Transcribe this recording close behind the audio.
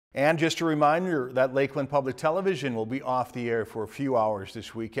And just a reminder that Lakeland Public Television will be off the air for a few hours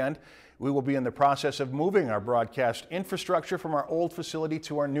this weekend. We will be in the process of moving our broadcast infrastructure from our old facility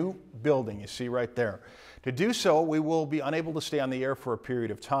to our new building you see right there. To do so, we will be unable to stay on the air for a period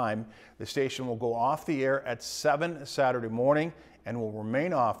of time. The station will go off the air at 7 Saturday morning and will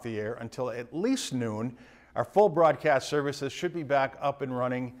remain off the air until at least noon. Our full broadcast services should be back up and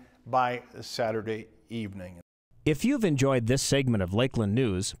running by Saturday evening. If you've enjoyed this segment of Lakeland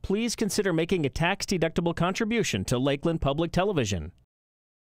News, please consider making a tax-deductible contribution to Lakeland Public Television.